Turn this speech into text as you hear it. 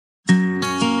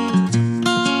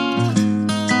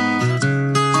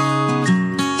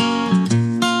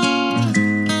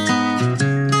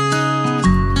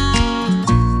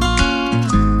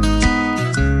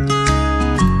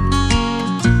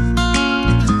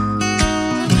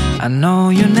I know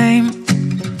your name,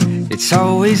 it's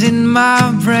always in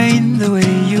my brain. The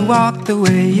way you walk, the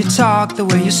way you talk, the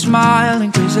way you smile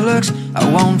and crazy looks, I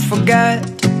won't forget.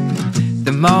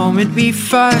 The moment we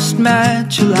first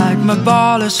met, you liked my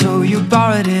baller, so you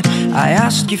borrowed it. I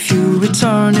asked if you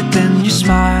returned it, then you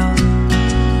smiled.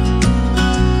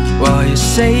 Well, you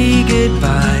say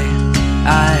goodbye.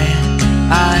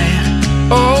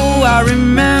 Oh, I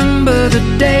remember the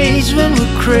days when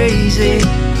we're crazy,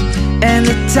 and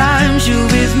the times you're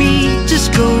with me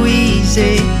just go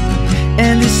easy.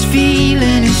 And this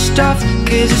feeling is tough,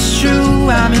 'cause it's true,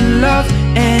 I'm in love.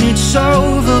 And it's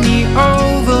over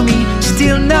me,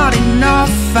 still not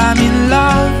enough. I'm in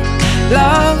love,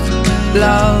 love,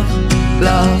 love,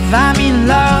 love. I'm in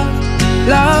love,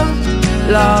 love,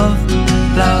 love,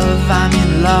 love. I'm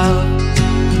in love.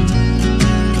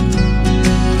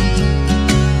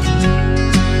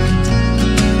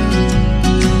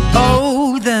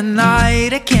 Oh, the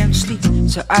night I can't sleep,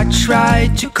 so I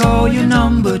tried to call your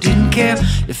number. Didn't care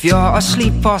if you're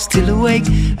asleep or still awake,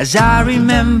 as I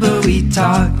remember we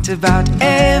talked about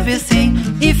everything.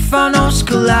 If our nose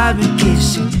collided, we'd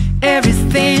kiss you,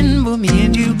 everything but me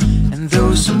and you. And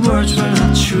though some words were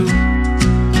not true,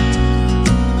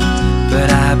 but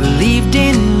I believed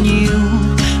in you.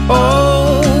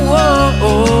 Oh, oh,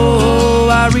 oh,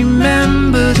 I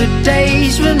remember the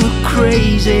days when we're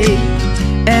crazy,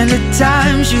 and the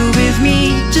times you're with me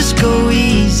just go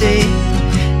easy.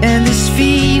 And this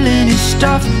feeling is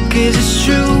tough, 'cause it's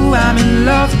true, I'm in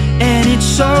love. And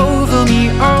it's over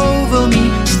me,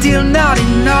 still not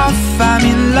enough. I'm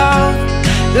in love,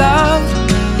 love,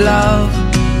 love,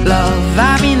 love.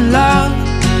 I'm in love,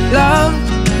 love,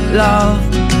 love,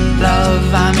 love.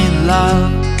 I'm in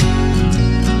love.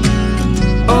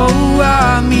 Oh,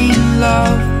 I'm in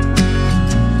love.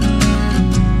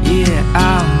 Yeah,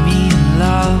 I'm in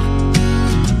love.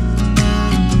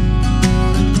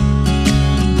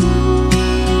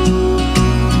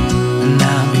 And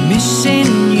I'll be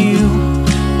missing you.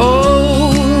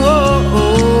 Oh, oh,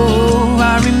 oh,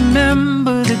 I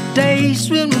remember the days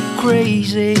when we're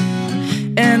crazy,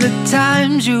 and the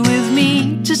times you're with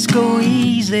me just go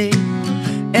easy.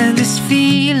 And this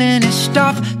feeling is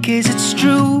tough, 'cause it's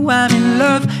true, I'm in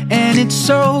love. And it's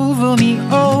over me,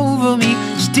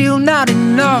 still not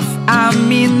enough.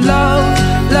 I'm in love,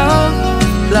 love,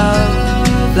 love,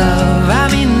 love.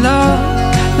 I'm in love,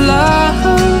 love,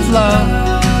 love,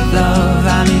 love.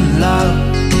 I'm in love.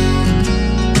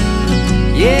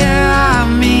 Yeah,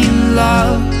 I'm in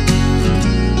love.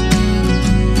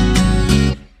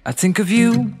 I think of you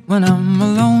when I'm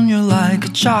alone. You're like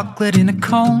a chocolate in a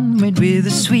cone, made with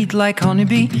a sweet like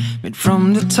honeybee, made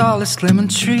from the tallest lemon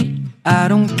tree. I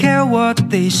don't care what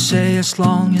they say, as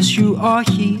long as you are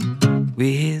here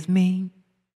with me.